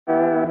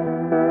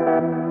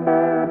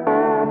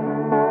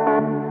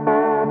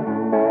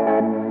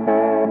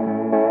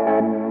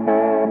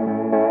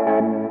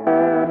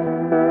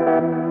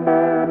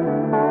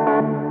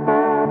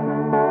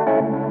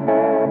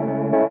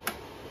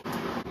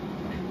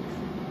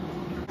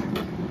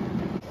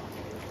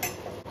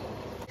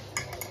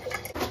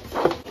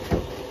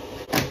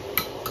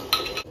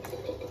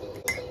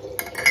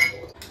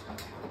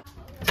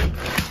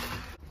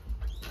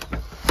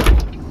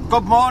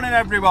Good morning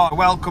everyone,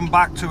 welcome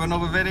back to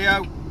another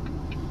video.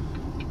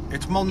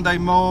 It's Monday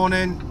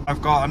morning.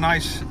 I've got a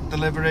nice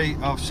delivery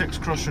of 6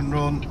 crush and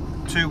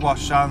run, 2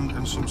 wash sand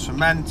and some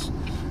cement.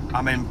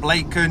 I'm in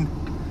Blacon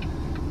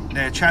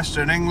near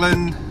Chester in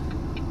England,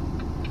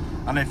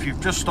 and if you've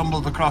just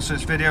stumbled across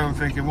this video and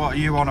thinking what are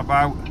you on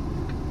about,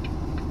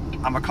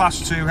 I'm a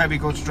class 2 heavy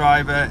goods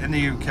driver in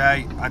the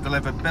UK. I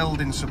deliver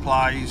building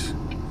supplies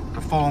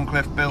for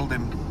Thorncliffe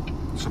Building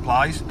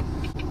Supplies.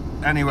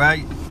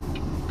 Anyway,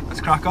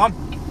 let's crack on.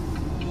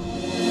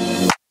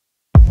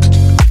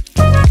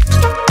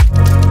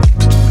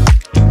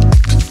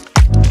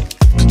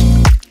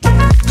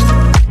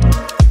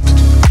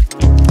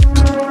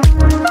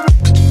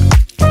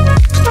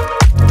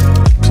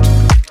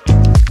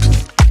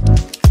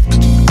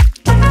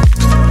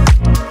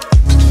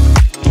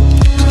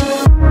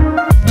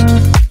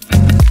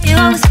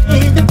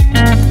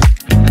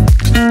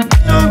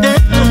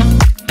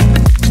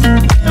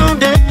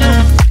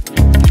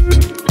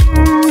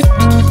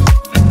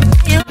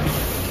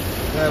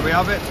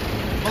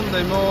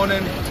 Monday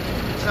morning,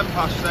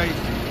 8:10,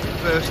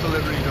 first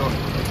delivery done.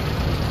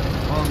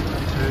 1,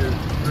 2,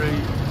 3,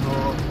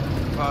 4,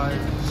 5,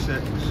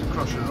 6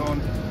 crush and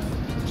run,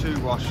 2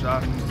 wash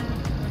sand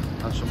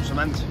and some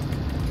cement.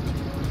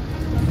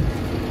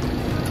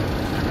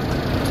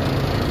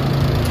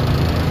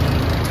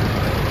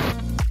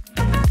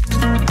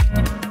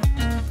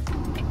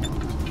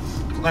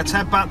 Let's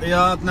head back to the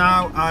yard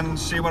now and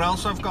see what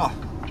else I've got.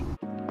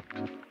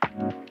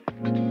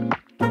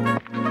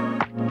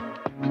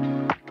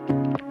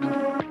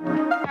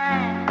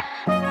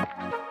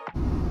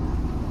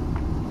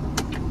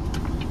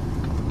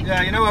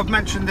 Yeah, you know, I've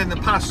mentioned in the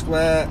past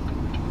where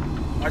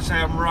I say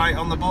I'm right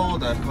on the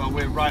border. Well,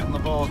 we're right on the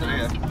border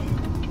here.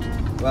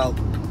 Well,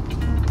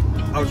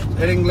 I was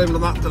in England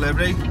on that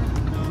delivery.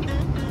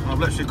 I've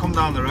literally come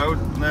down the road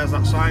and there's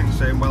that sign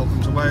saying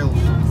welcome to Wales.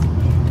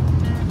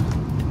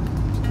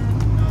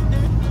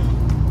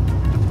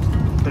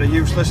 Bit of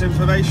useless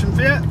information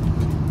for you.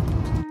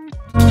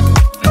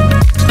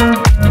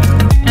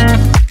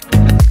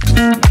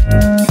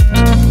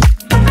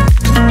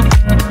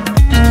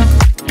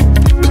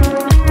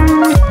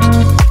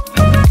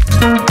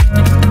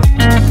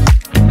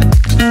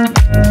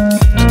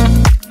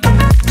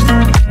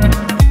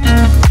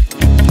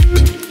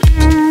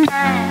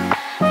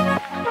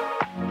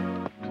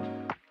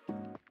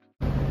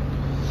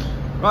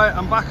 Right,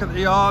 I'm back at the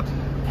yard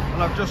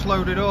and I've just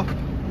loaded up,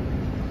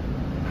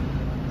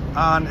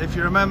 and if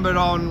you remember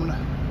on,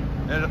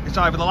 it's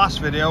either the last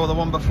video or the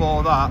one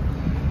before that,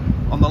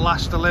 on the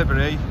last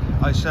delivery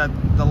I said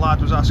the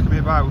lad was asking me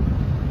about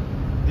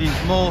these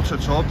mortar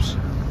tubs.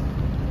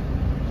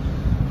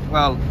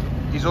 Well,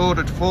 he's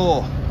ordered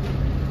 4.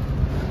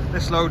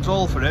 This load's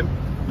all for him,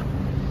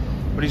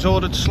 but he's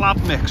ordered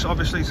slab mix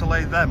obviously to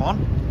lay them on,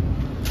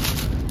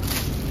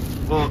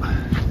 but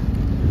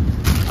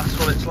that's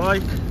what it's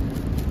like.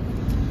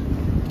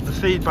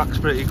 The feedback's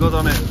pretty good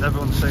on it,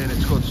 everyone's saying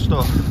it's good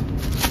stuff.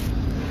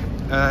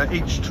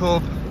 Each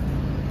tub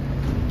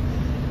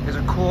is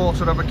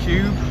 1/4 of a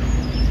cube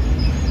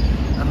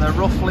and they're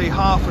roughly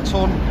half a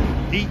tonne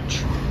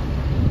each,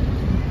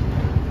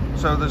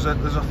 so there's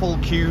a full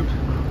cube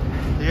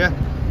here,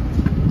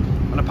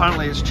 and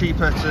apparently it's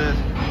cheaper to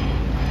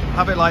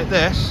have it like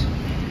this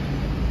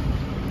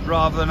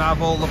rather than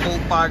have all the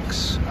bulk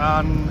bags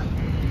and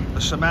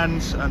the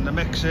cement and the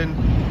mixing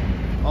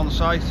on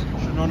site.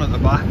 Should run at the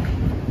back.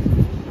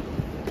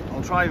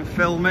 I'll try and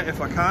film it if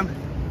I can,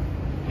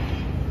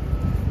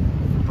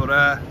 but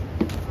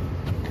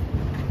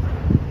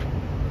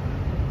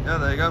yeah,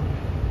 there you go.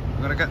 I'm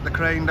going to get the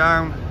crane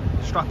down,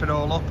 strap it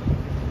all up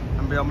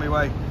and be on my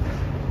way.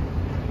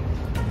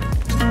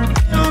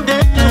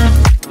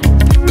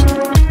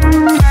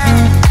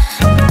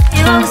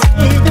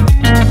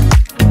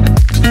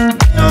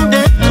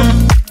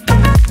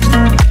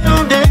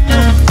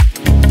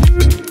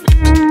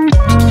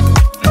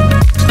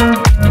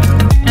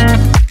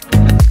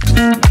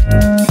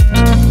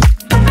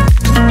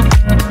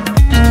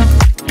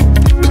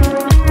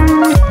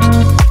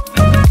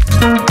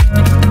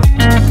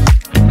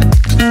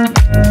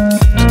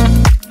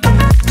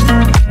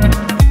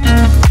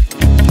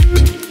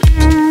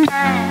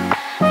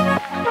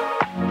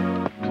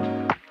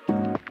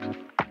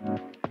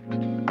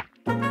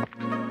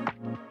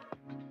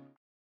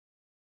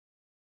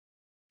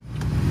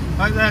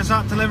 Right, there's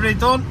that delivery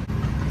done,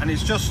 and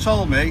he's just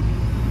told me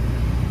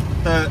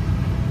that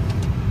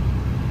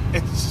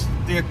it's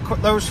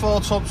those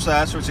 4 tubs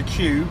there, so it's a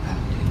cube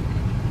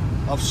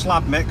of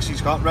slab mix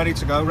he's got ready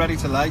to go, ready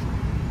to lay.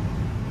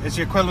 It's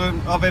the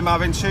equivalent of him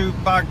having 2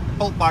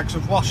 bulk bags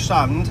of wash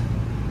sand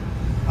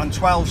and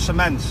 12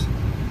 cement,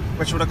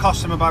 which would have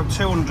cost him about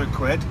 200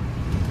 quid.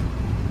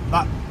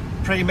 That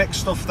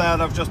pre-mixed stuff there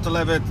that I've just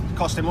delivered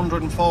cost him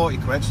 140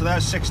 quid, so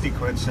there's 60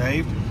 quid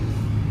saved.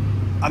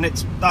 And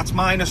that's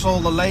minus all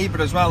the labour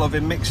as well of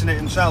him mixing it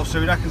himself, so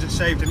he reckons it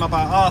saved him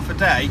about half a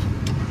day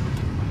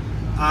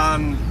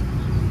and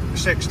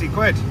 60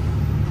 quid.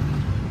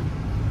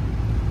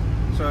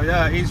 So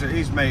yeah,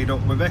 he's made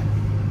up with it.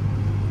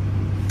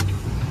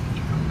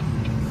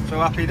 So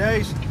happy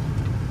days.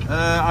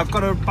 I've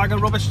got a bag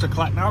of rubbish to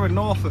collect now in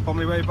Northop on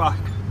my way back.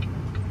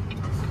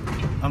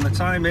 And the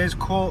time is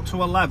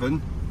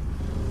 11:15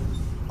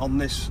 on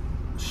this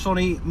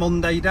sunny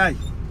Monday day.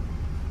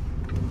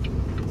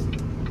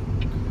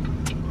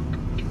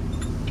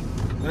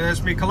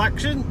 There's my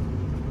collection.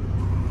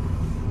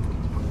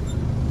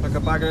 Like a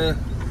bag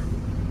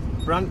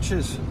of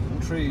branches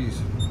and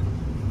trees.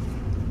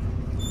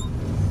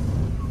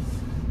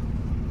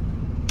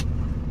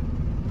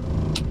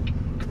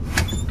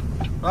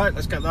 Right,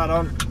 let's get that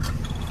on.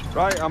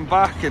 Right, I'm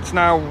back. It's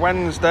now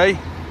Wednesday.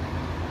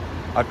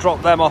 I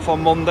dropped them off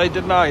on Monday,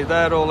 didn't I?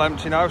 They're all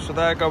empty now, so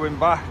they're going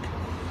back.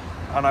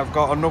 And I've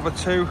got another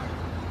 2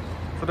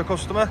 for the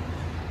customer.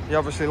 He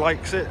obviously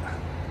likes it.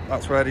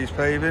 That's where he's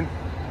paving.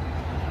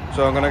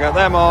 So I'm going to get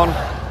them on,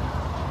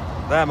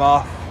 them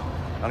off,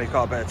 and he's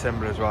got a bit of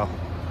timber as well.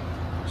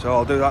 So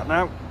I'll do that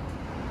now.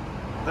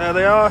 There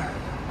they are.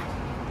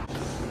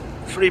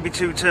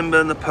 3x2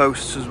 timber and the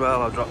posts as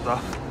well, I dropped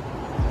off.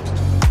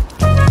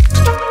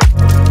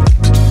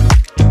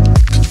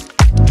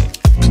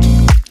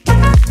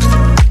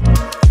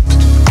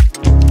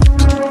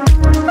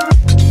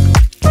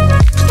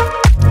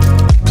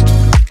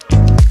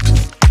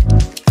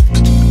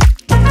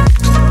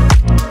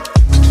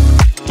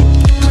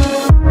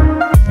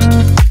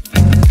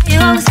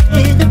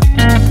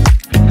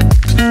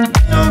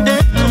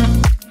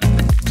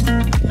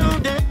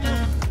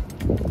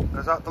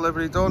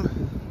 Delivery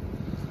done.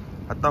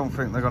 I don't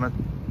think they're gonna,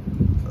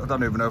 I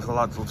don't even know if the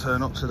lads will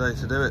turn up today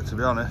to do it, to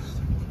be honest.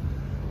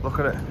 Look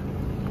at it.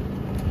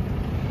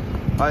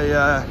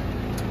 I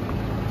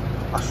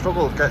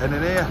struggled getting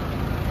in here.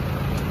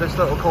 This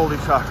little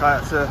cul-de-sac, I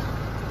had to,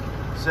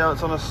 see how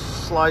it's on a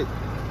slight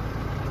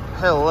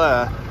hill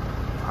there.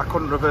 I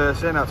couldn't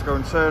reverse in, I had to go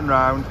and turn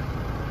round,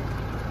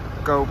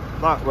 go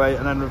that way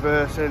and then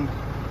reverse in.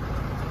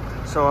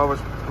 So I was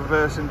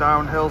reversing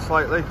downhill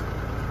slightly.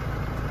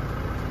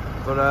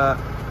 But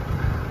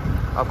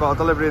I've got a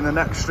delivery in the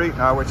next street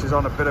now, which is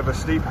on a bit of a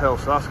steep hill,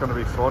 so that's going to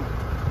be fun.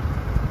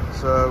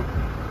 So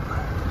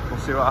we'll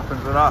see what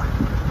happens with that.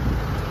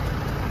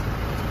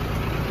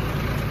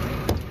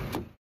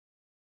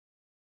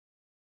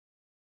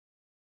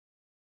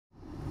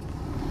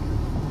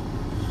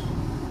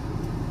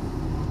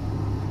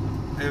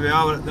 Here we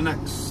are, we're at the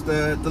next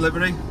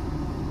delivery.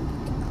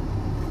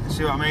 You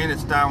see what I mean?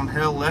 It's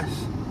downhill,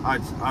 this. I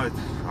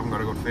haven't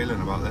got a good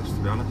feeling about this, to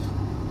be honest.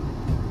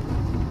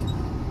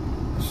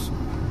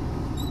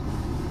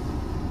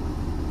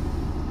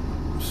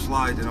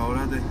 Sliding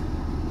already.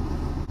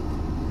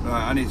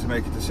 Right, I need to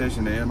make a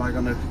decision here. Am I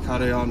going to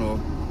carry on, or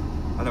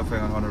I don't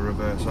think I'm going to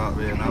reverse out of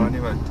here now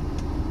anyway.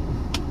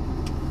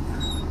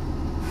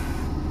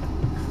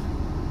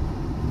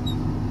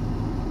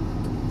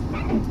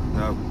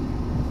 No.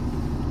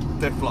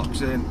 Diff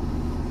locks in.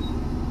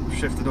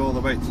 Shifted all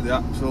the way to the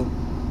axle.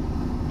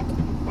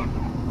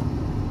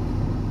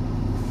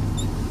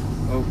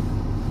 Oh.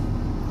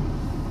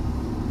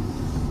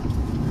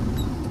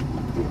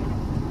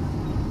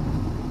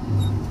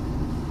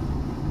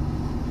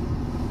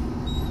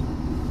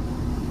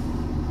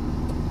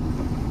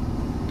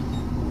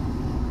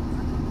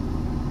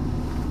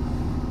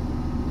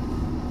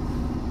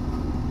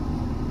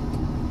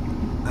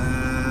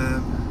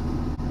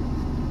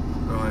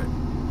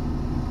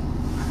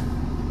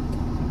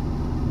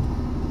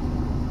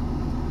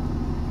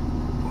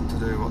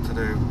 What to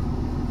do.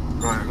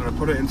 Right, I'm going to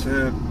put it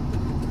into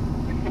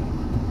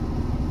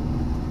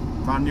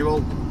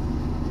manual.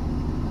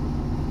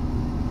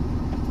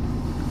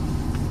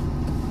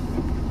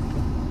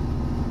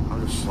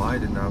 I'm just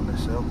sliding down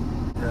this hill.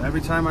 Yeah,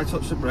 every time I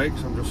touch the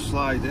brakes I'm just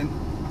sliding.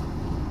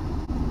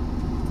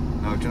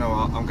 No, do you know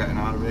what? I'm getting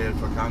out of here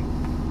if I can,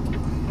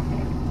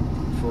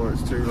 before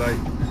it's too late.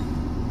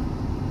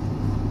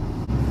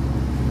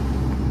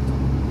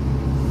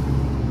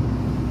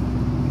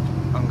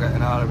 I'm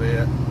getting out of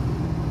here.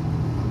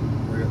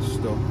 I get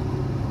stuck.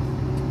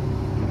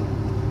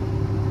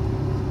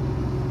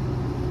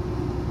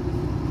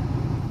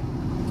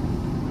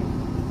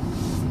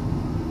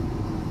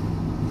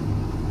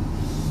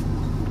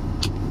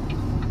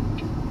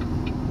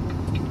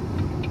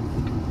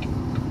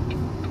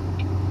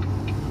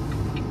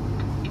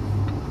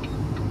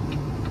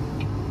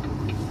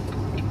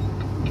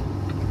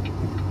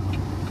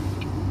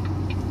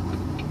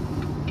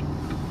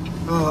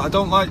 Oh, I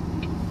don't like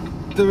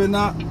doing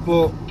that,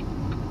 but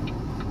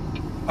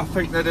I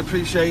think they'd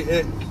appreciate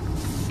it.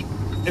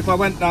 If I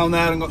went down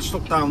there and got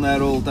stuck down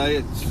there all day,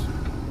 it's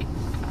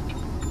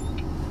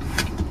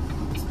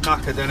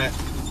knackered, innit?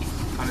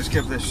 And it's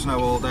give this snow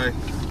all day.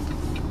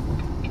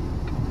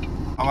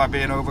 Am I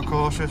being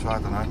overcautious? I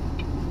don't know.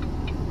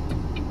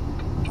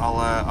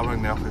 I'll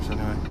ring the office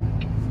anyway.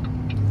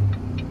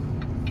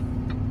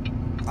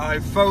 I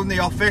phoned the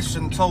office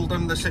and told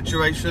them the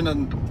situation,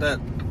 and that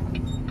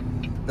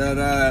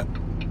they're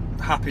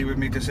happy with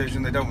my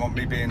decision. They don't want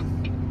me being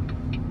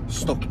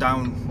stuck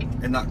down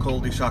in that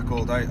cul-de-sac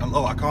all day. And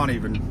look, I can't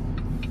even,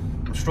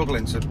 I'm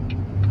struggling to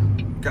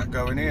get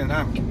going here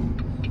now.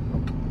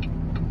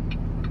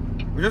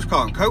 we just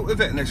can't cope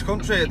with it in this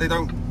country. They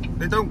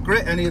don't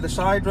grit any of the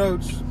side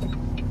roads.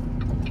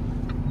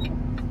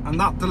 And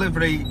that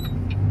delivery,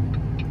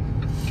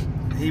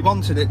 he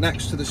wanted it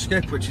next to the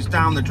skip, which is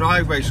down the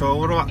driveway, so I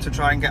would have had to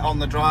try and get on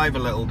the drive a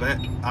little bit,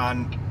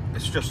 and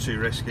it's just too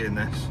risky in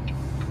this.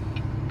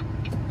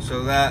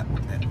 So they're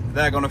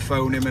going to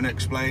phone him and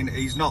explain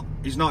he's not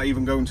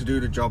even going to do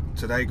the job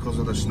today because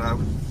of the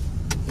snow.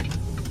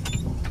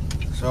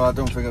 So I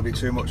don't think it'll be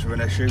too much of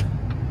an issue.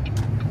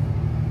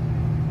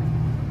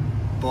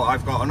 But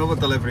I've got another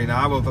delivery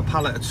now of a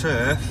pallet of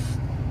turf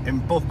in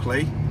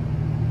Buckley,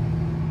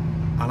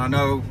 and I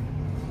know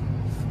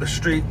the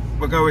street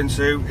we're going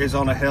to is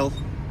on a hill.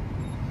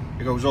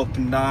 It goes up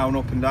and down,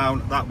 up and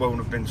down. That won't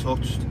have been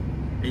touched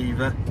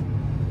either.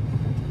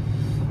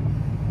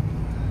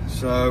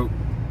 So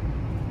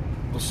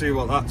we'll see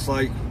what that's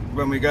like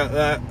when we get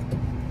there.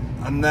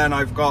 And then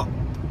I go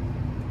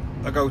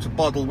to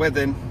Bodle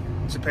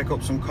to pick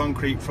up some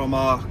concrete from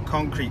our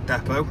concrete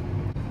depot.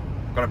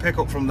 I've got to pick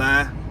up from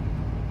there,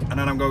 and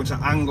then I'm going to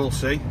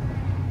Anglesey.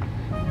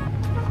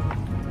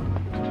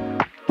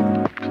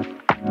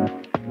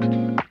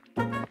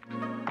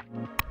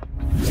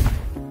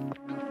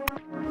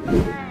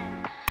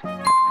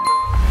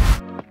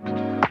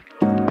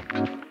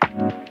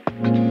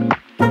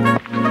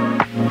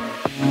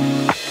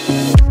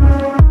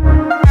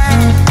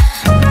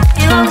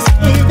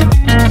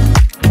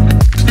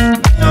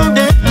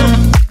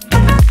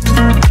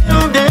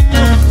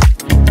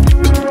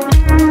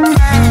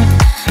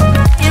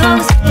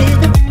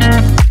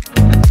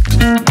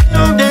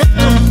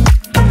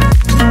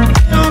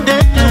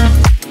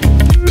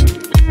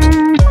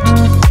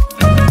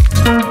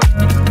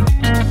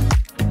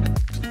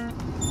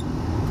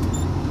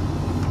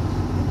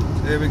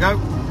 Here we go.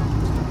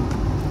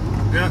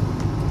 Yeah,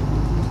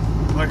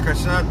 like I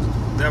said,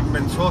 they haven't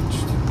been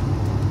touched.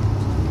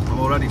 I'm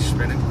already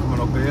spinning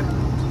coming up here.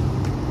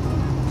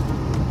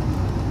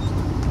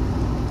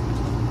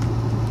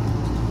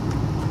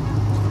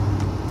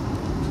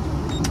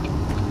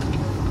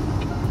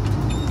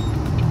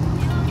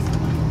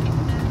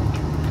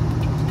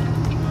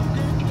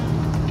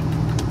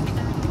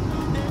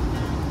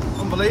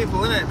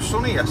 Unbelievable, isn't it? It was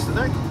sunny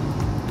yesterday.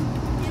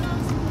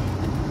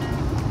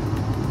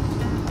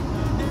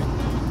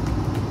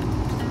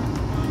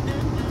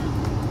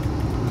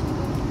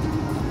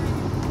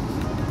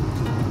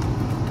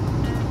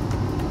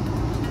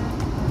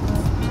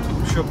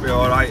 Should be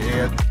alright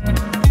here.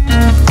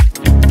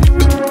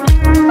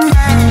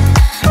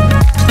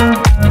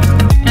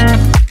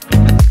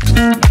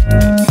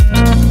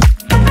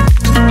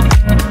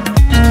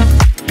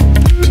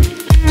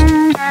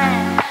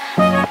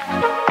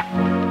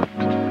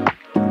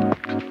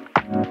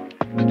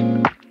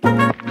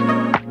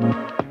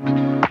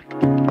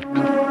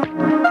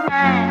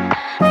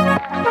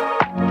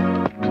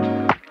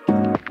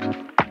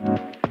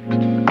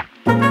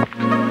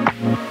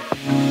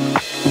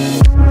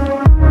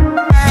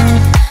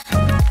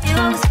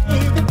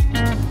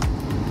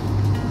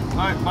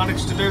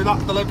 Managed to do that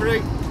delivery.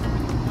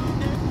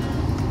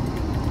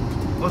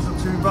 Wasn't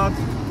too bad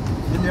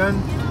in the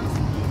end.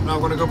 Now I'm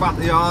going to go back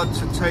to the yard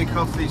to take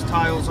off these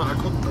tiles that I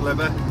couldn't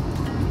deliver,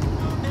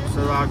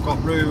 so that I've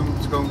got room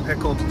to go and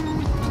pick up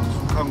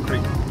some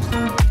concrete.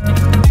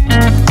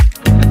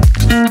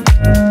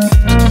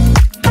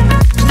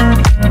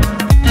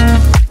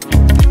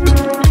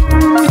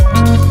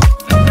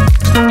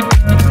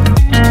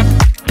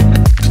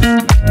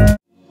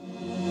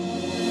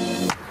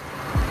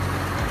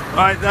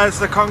 Right, there's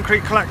the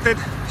concrete collected,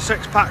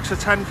 6 packs of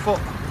 10-foot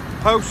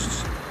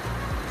posts,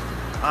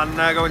 and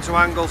they're going to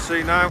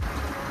Anglesey now.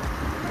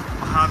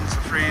 My hands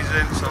are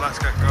freezing, so let's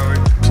get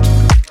going.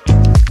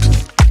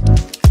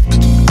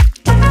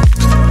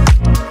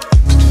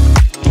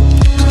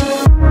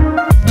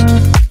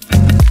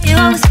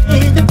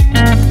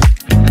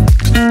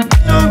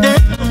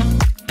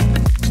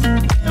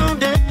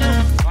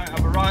 Right,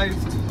 I've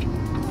arrived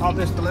at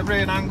this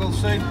delivery in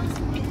Anglesey,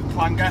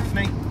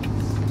 Llangefni.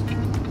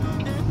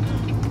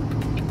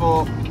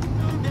 But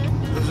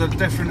there's a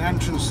different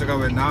entrance to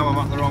go in now. I'm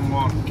at the wrong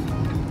one,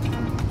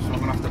 so I'm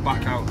gonna have to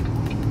back out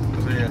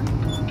of here.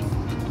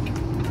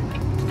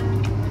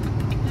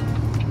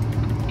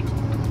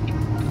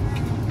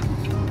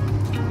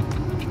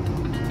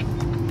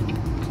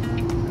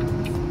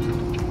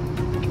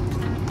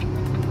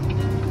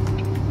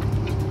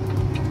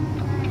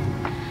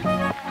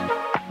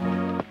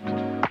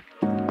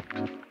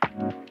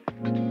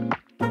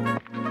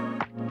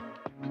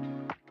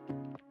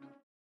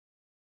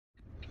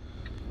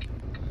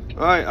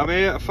 Right, I'm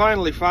here. I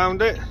finally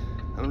found it,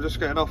 and I'm just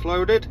getting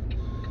offloaded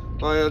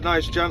by a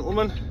nice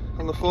gentleman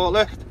on the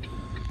forklift.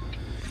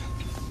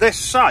 This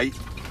site,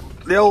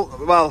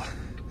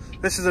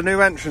 this is a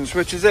new entrance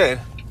which is in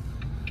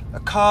a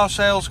car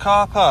sales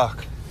car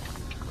park.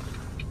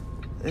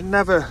 I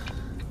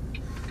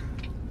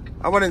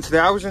went into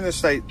the housing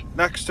estate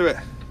next to it,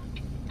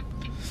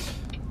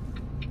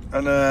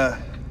 and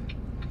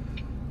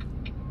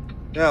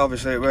yeah,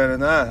 obviously it weren't in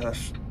there.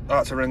 I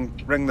had to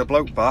ring the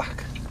bloke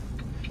back.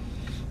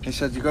 He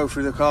said you go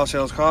through the car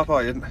sales car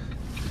park,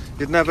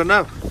 you'd never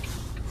know.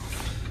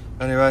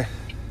 Anyway,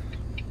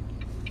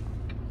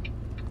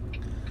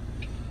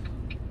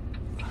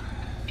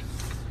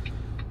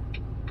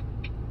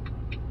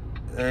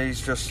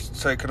 he's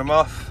just taking them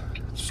off,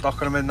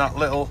 stocking them in that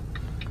little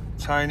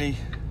tiny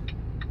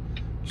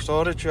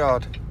storage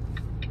yard.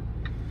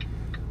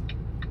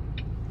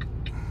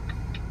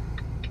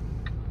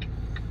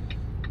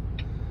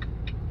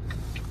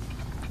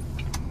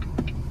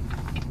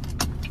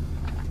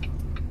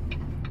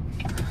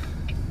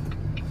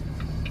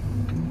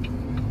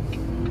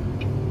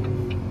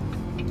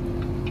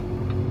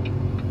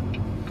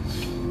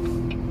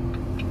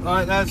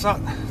 Right, there's that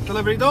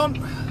delivery done.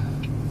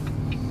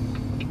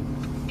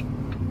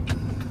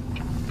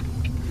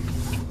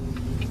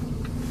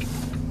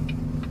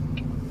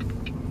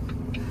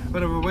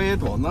 Bit of a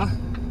weird one, that.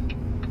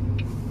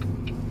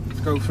 Let's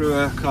go through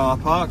a car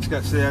park to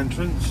get to the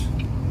entrance.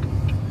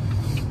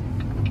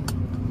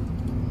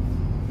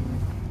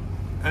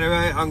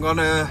 Anyway,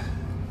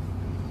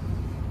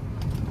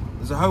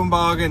 there's a home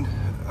bargain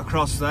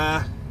across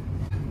there.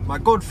 My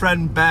good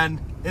friend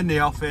Ben in the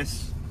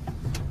office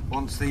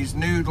wants these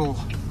noodle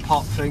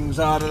pot things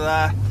out of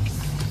there.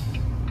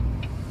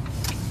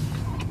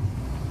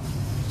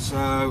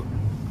 So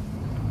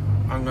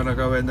I'm gonna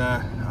go in there,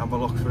 have a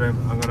look for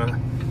him. I'm gonna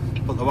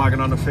put the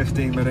wagon on a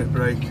 15-minute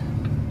break.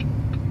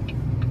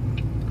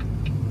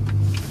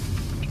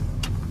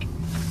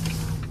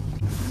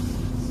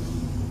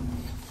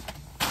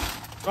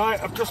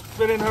 Right, I've just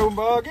been in home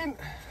bargain.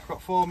 I've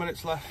got 4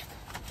 minutes left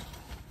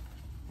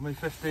on my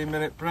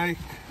 15-minute break.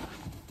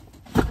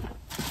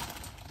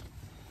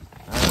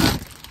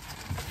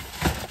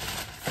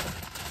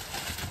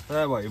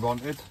 They're what he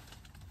wanted.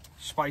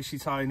 Spicy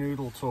Thai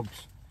noodle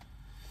tubs.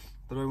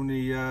 They're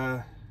only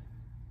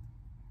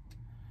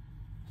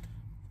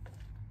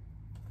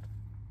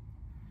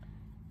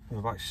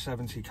about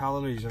 70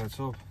 calories in a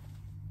tub.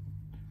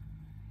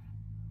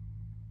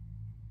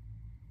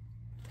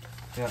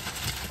 Yeah.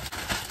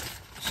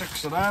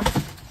 6 of them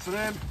for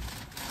him.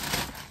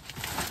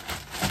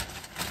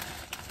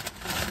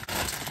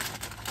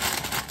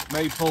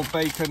 Maple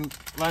bacon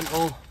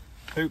lentil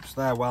hoops,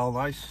 they're well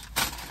nice.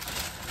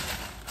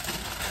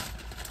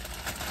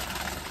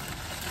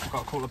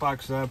 Got a couple of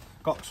bags there.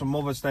 Got some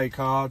Mother's Day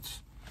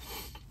cards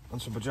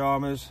and some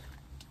pyjamas,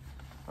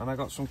 and I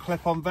got some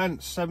clip-on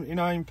vents,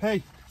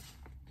 79p.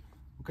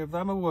 We'll give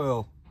them a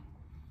whirl.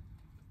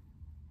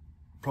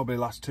 Probably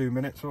last 2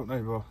 minutes, won't they?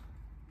 But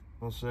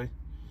we'll see.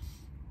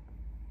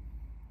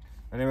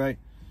 Anyway,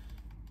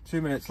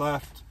 2 minutes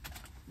left.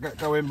 Get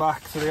going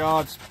back to the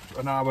yards.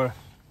 An hour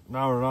and a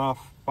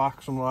half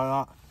back, something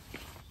like that.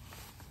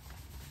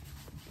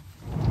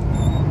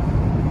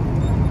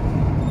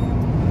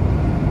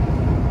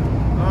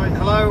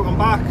 Hello, I'm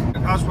back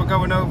as we're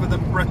going over the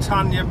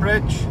Britannia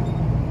Bridge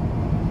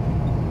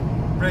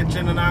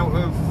in and out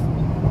of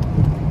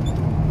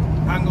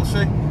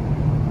Anglesey.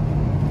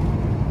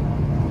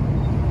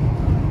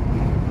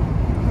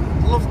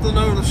 I'd love to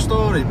know the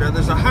story, but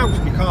there's a house,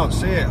 you can't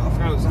see it,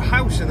 there's a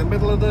house in the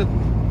middle of the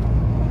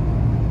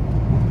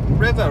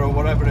river or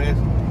whatever it is.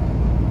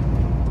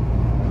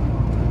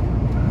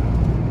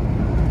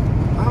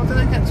 How did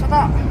they get to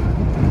that?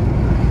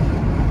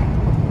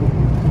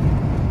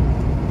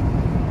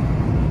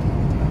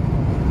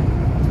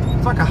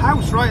 It's like a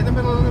house right in the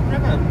middle of the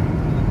river.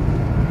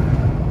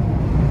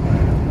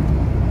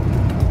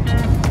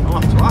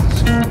 I'll have to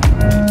ask.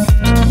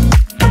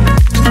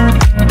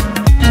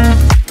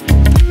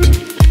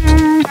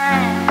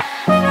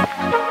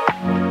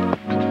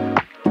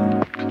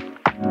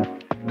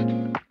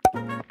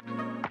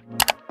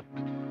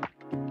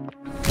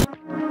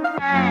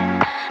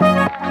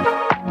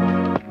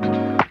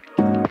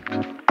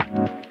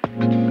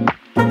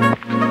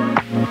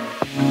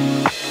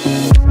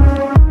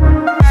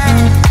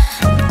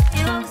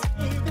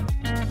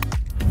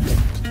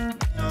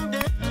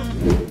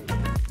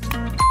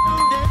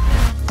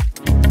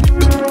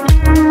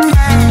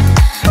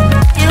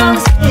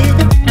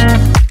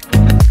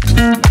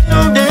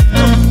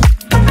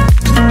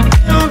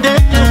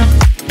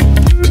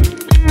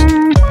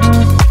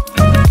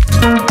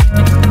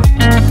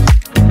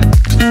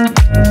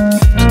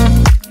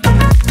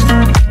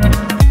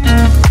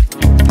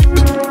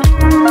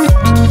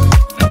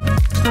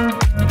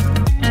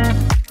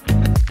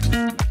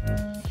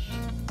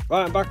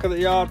 Right, I'm back at the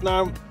yard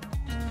now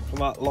from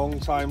that long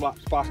time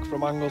lapse back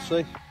from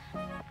Anglesey.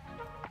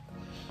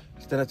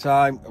 It's dinner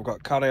time. I've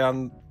got carrot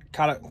and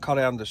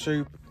coriander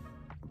soup,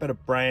 a bit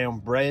of brown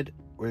bread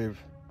with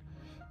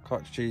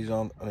cottage cheese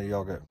on and a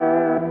yoghurt.